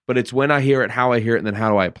things. but it's when I hear it, how I hear it, and then how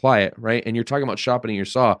do I apply it, right? And you're talking about sharpening your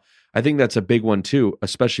saw. I think that's a big one too,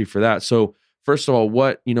 especially for that. So first of all,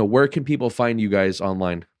 where can people find you guys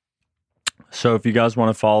online? So if you guys want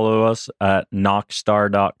to follow us at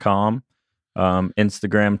knockstar.com,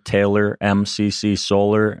 Instagram, Taylor MCC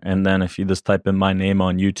Solar. And then if you just type in my name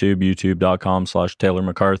on YouTube, youtube.com/Taylor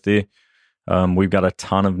McCarthy. We've got a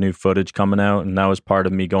ton of new footage coming out, and that was part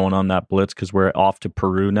of me going on that blitz because we're off to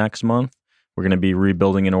Peru next month. We're going to be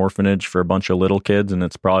rebuilding an orphanage for a bunch of little kids, and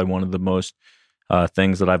it's probably one of the most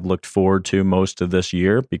things that I've looked forward to most of this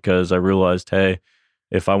year because I realized, hey,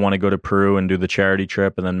 if I want to go to Peru and do the charity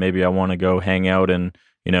trip, and then maybe I want to go hang out in,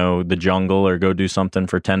 the jungle or go do something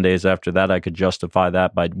for 10 days after that, I could justify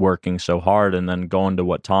that by working so hard and then going to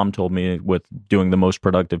what Tom told me with doing the most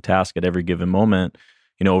productive task at every given moment.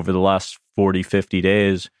 Over the last 40, 50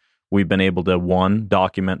 days, we've been able to, 1,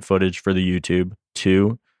 document footage for the YouTube,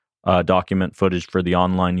 2, document footage for the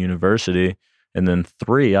online university, and then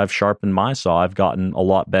 3, I've sharpened my saw. I've gotten a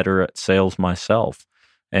lot better at sales myself.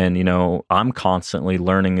 And, I'm constantly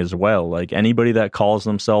learning as well. Like anybody that calls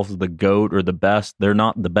themselves the GOAT or the best, they're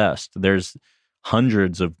not the best. There's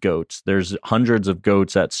hundreds of GOATs. There's hundreds of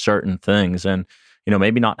GOATs at certain things. And,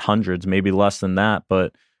 maybe not hundreds, maybe less than that.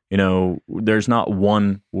 But, there's not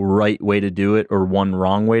one right way to do it or one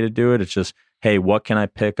wrong way to do it. It's just, hey, what can I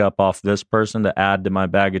pick up off this person to add to my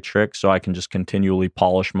bag of tricks so I can just continually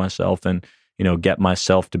polish myself and, get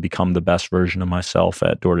myself to become the best version of myself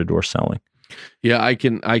at door-to-door selling. Yeah, I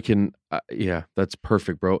can. Yeah, that's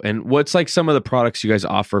perfect, bro. And what's like some of the products you guys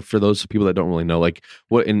offer for those people that don't really know, like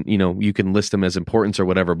what, and you can list them as importance or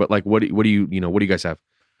whatever, but like, what do you guys have?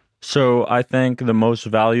 So I think the most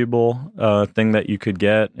valuable thing that you could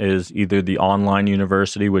get is either the online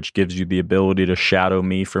university, which gives you the ability to shadow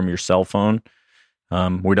me from your cell phone.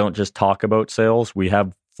 We don't just talk about sales. We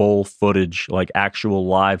have full footage, like actual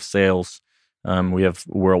live sales.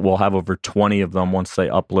 We'll have over 20 of them once they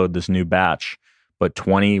upload this new batch, but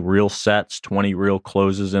 20 real sets, 20 real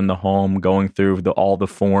closes in the home, going through all the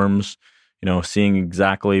forms, seeing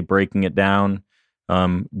exactly, breaking it down.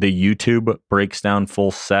 The YouTube breaks down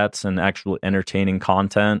full sets and actual entertaining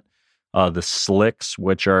content. The slicks,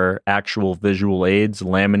 which are actual visual aids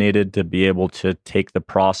laminated to be able to take the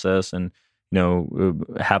process and,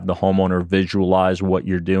 have the homeowner visualize what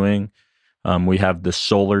you're doing. We have the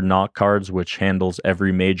solar knock cards, which handles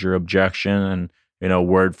every major objection and,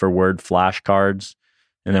 word for word flashcards.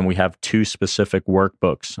 And then we have 2 specific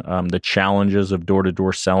workbooks, the challenges of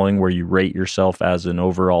door-to-door selling, where you rate yourself as an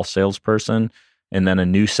overall salesperson, and then a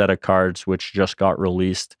new set of cards, which just got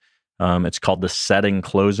released. It's called the setting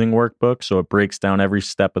closing workbook. So it breaks down every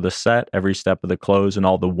step of the set, every step of the close, and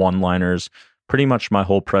all the one-liners, pretty much my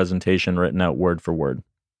whole presentation written out word for word.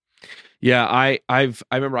 Yeah, I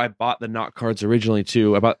remember I bought the knock cards originally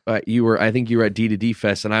too. I think you were at D2D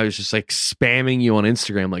Fest, and I was just like spamming you on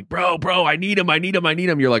Instagram, like, bro, I need them.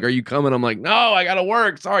 You're like, are you coming? I'm like, no, I gotta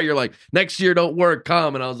work. Sorry. You're like, next year don't work,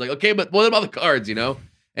 come. And I was like, okay, but what about the cards?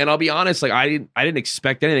 And I'll be honest, like I didn't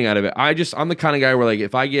expect anything out of it. I'm the kind of guy where like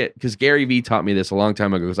because Gary Vee taught me this a long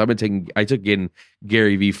time ago, because I took in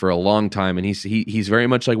Gary Vee for a long time, and he's very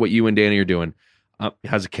much like what you and Danny are doing.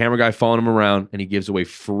 Has a camera guy following him around, and he gives away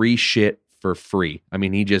free shit for free. I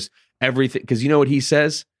mean, he just everything, because you know what he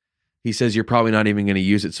says? He says you're probably not even going to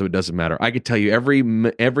use it, so it doesn't matter. I could tell you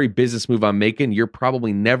every business move I'm making, you're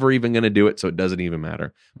probably never even going to do it, so it doesn't even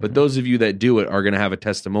matter. But those of you that do it are going to have a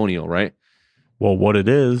testimonial, right? Well, what it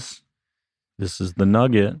is, this is the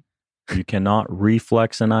nugget. You cannot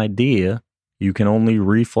reflex an idea. You can only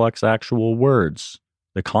reflex actual words.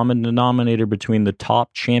 The common denominator between the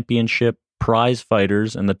top championship prize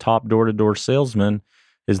fighters and the top door-to-door salesman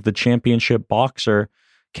is the championship boxer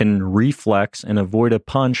can reflex and avoid a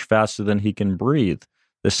punch faster than he can breathe.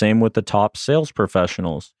 The same with the top sales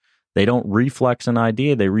professionals. They don't reflex an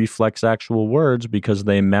idea. They reflex actual words because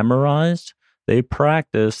they memorized, they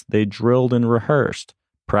practiced, they drilled and rehearsed.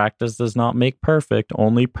 Practice does not make perfect.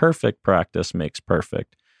 Only perfect practice makes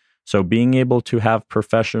perfect. So being able to have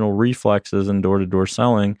professional reflexes in door-to-door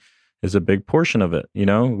selling is a big portion of it.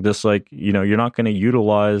 Just like, you're not going to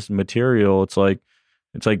utilize material. It's like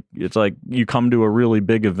you come to a really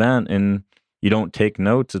big event and you don't take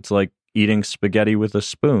notes. It's like eating spaghetti with a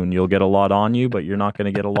spoon. You'll get a lot on you, but you're not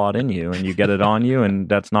going to get a lot in you, and you get it on you, and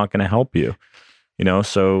that's not going to help you.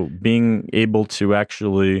 So being able to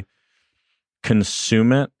actually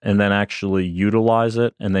consume it and then actually utilize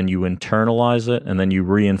it, and then you internalize it, and then you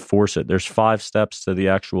reinforce it. There's 5 steps to the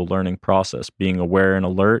actual learning process: being aware and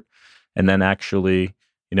alert, and then actually,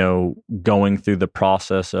 going through the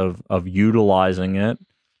process of utilizing it,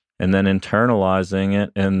 and then internalizing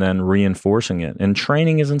it and then reinforcing it. And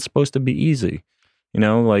training isn't supposed to be easy.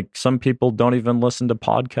 Like some people don't even listen to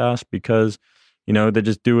podcasts because, they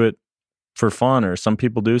just do it for fun, or some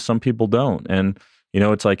people do, some people don't. And,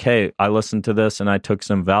 it's like, hey, I listened to this and I took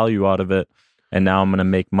some value out of it, and now I'm going to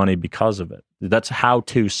make money because of it. That's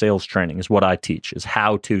how-to sales training is what I teach, is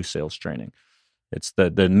how-to sales training. It's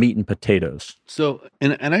the meat and potatoes. So,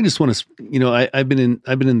 and I just want to, I've been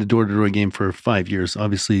in the door-to-door game for 5 years,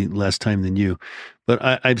 obviously less time than you, but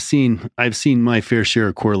I've seen my fair share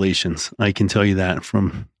of correlations. I can tell you that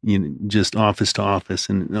from, just office to office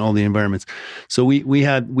and all the environments. So we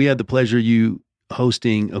had the pleasure of you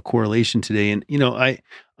hosting a correlation today. And,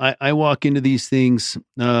 I walk into these things,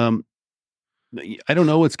 I don't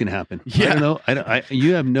know what's going to happen. Yeah. I don't know.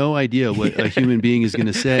 You have no idea what a human being is going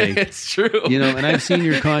to say. It's true. And I've seen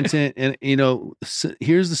your content, and,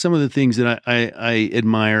 here's some of the things that I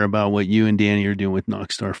admire about what you and Danny are doing with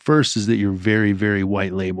Knockstar. First is that you're very, very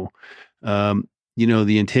white label.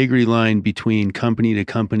 The integrity line between company to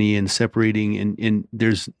company and separating, and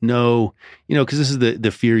there's no, because this is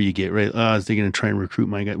the fear you get, right? Is they going to try and recruit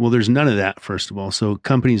my guy? Well, there's none of that, first of all. So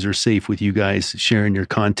companies are safe with you guys sharing your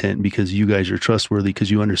content because you guys are trustworthy,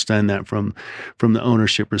 because you understand that from the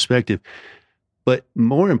ownership perspective. But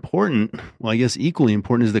more important, well, I guess equally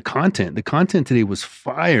important, is the content. The content today was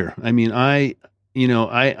fire. I mean, I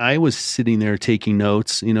was sitting there taking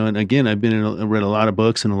notes, and again, I've read a lot of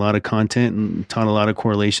books and a lot of content and taught a lot of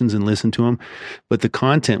correlations and listened to them, but the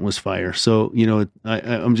content was fire. So,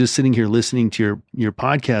 I'm just sitting here listening to your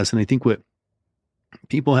podcast. And I think what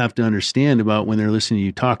people have to understand about when they're listening to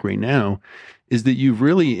you talk right now is that you've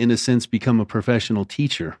really, in a sense, become a professional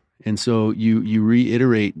teacher. And so you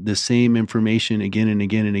reiterate the same information again and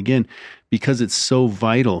again and again, because it's so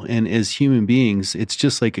vital. And as human beings, it's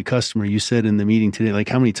just like a customer. You said in the meeting today, like,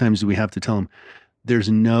 how many times do we have to tell them, there's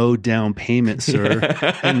no down payment, sir?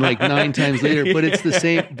 And like 9 times later, but it's the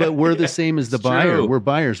same, but we're the same as the buyer. True. We're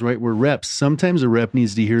buyers, right? We're reps. Sometimes a rep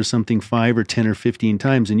needs to hear something 5 or 10 or 15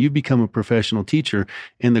 times, and you've become a professional teacher.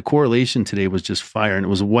 And the correlation today was just fire. And it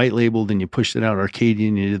was white labeled, and you pushed it out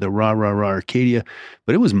Arcadian, you did the rah, rah, rah Arcadia,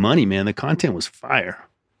 but it was money, man. The content was fire.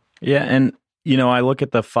 Yeah. And, I look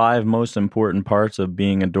at the 5 most important parts of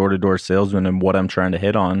being a door-to-door salesman and what I'm trying to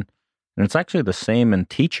hit on. And it's actually the same in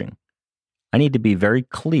teaching. I need to be very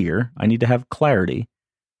clear. I need to have clarity.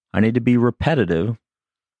 I need to be repetitive.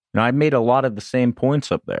 I made a lot of the same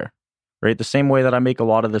points up there, right? The same way that I make a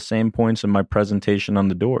lot of the same points in my presentation on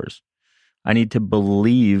the doors. I need to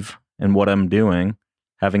believe in what I'm doing,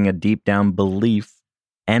 having a deep down belief,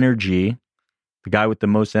 energy. The guy with the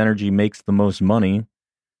most energy makes the most money.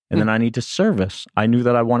 And then I need to service. I knew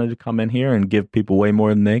that I wanted to come in here and give people way more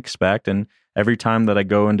than they expect. And every time that I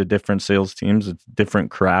go into different sales teams, it's a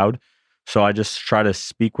different crowd. So I just try to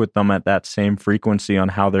speak with them at that same frequency on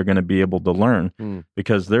how they're going to be able to learn,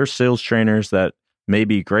 because there's sales trainers that may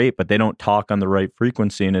be great, but they don't talk on the right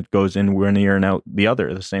frequency, and it goes in one ear and out the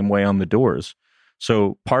other, the same way on the doors.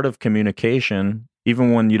 So part of communication,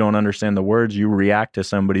 even when you don't understand the words, you react to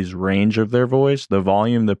somebody's range of their voice, the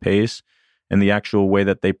volume, the pace, and the actual way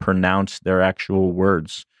that they pronounce their actual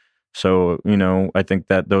words. So, I think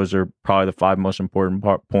that those are probably the 5 most important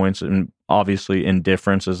points. And obviously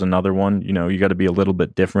indifference is another one. You got to be a little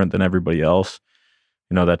bit different than everybody else,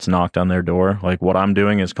 that's knocked on their door. Like, what I'm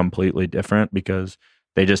doing is completely different because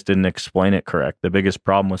they just didn't explain it correct. The biggest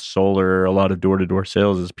problem with solar, a lot of door-to-door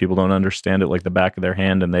sales, is people don't understand it like the back of their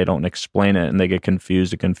hand, and they don't explain it, and they get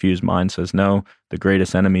confused. A confused mind says, no, the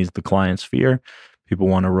greatest enemy is the client's fear. People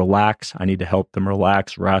want to relax. I need to help them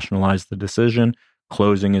relax, rationalize the decision.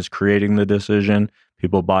 Closing is creating the decision.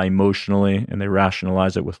 People buy emotionally and they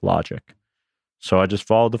rationalize it with logic. So I just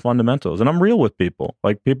follow the fundamentals, and I'm real with people.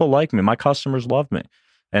 Like, people like me. My customers love me.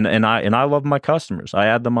 And I love my customers. I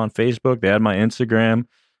add them on Facebook. They add my Instagram.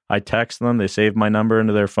 I text them. They save my number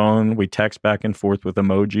into their phone. We text back and forth with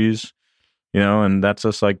emojis, and that's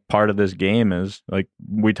just like part of this game. Is like,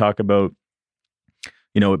 we talk about,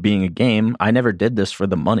 it being a game. I never did this for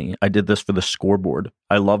the money. I did this for the scoreboard.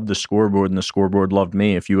 I loved the scoreboard, and the scoreboard loved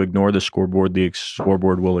me. If you ignore the scoreboard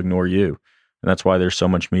will ignore you. And that's why there's so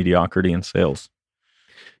much mediocrity in sales.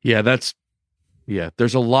 Yeah,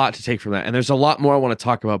 there's a lot to take from that. And there's a lot more I want to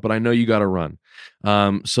talk about, but I know you got to run.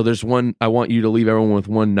 So there's one, I want you to leave everyone with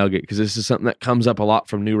one nugget, because this is something that comes up a lot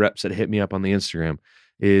from new reps that hit me up on the Instagram,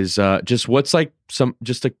 is just what's like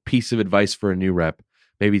just a piece of advice for a new rep.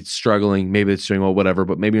 Maybe it's struggling, maybe it's doing well, whatever,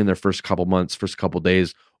 but maybe in their first couple months, first couple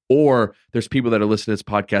days, or there's people that are listening to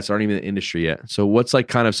this podcast that aren't even in the industry yet. So what's like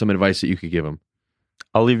kind of some advice that you could give them?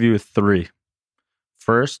 I'll leave you with 3.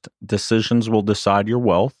 First, decisions will decide your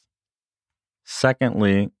wealth.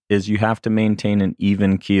 Secondly, is you have to maintain an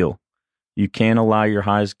even keel. You can't allow your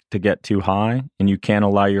highs to get too high, and you can't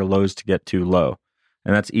allow your lows to get too low.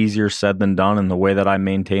 And that's easier said than done. And the way that I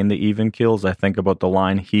maintain the even keels, I think about the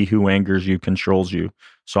line, he who angers you controls you.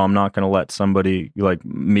 So I'm not going to let somebody like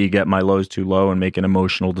me get my lows too low and make an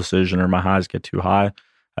emotional decision, or my highs get too high.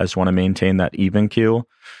 I just want to maintain that even keel.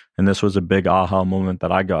 And this was a big aha moment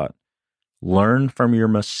that I got. Learn from your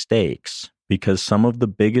mistakes, because some of the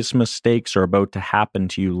biggest mistakes are about to happen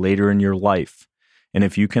to you later in your life. And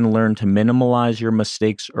if you can learn to minimize your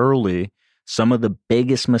mistakes early, some of the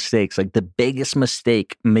biggest mistakes, like the biggest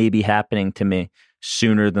mistake may be happening to me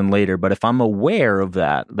sooner than later. But if I'm aware of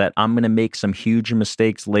that I'm going to make some huge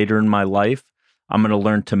mistakes later in my life, I'm going to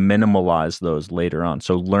learn to minimize those later on.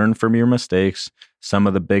 So learn from your mistakes. Some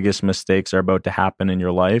of the biggest mistakes are about to happen in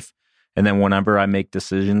your life. And then whenever I make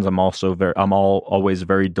decisions, I'm always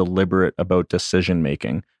very deliberate about decision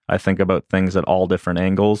making. I think about things at all different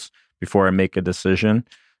angles before I make a decision.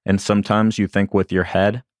 And sometimes you think with your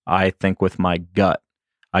head, I think with my gut.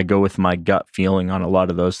 I go with my gut feeling on a lot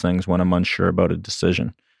of those things when I'm unsure about a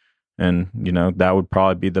decision. And, that would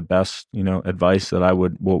probably be the best, advice that I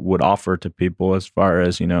would offer to people as far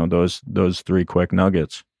as, those three quick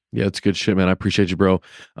nuggets. Yeah, it's good shit, man. I appreciate you, bro.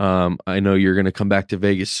 I know you're going to come back to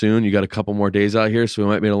Vegas soon. You got a couple more days out here, so we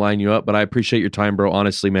might be able to line you up. But I appreciate your time, bro.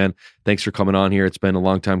 Honestly, man, thanks for coming on here. It's been a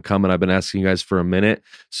long time coming. I've been asking you guys for a minute.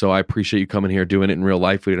 So I appreciate you coming here, doing it in real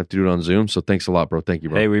life. We didn't have to do it on Zoom. So thanks a lot, bro. Thank you,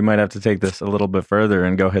 bro. Hey, we might have to take this a little bit further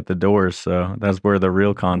and go hit the doors. So that's where the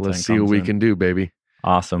real content Let's see what we can do, baby.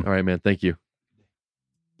 Awesome. All right, man. Thank you.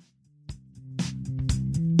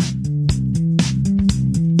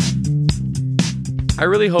 I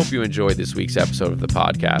really hope you enjoyed this week's episode of the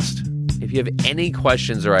podcast. If you have any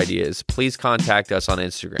questions or ideas, please contact us on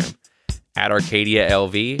Instagram at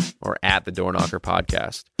ArcadiaLV or at the Door Knocker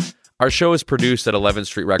Podcast. Our show is produced at 11th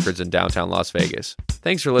Street Records in downtown Las Vegas.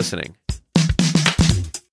 Thanks for listening.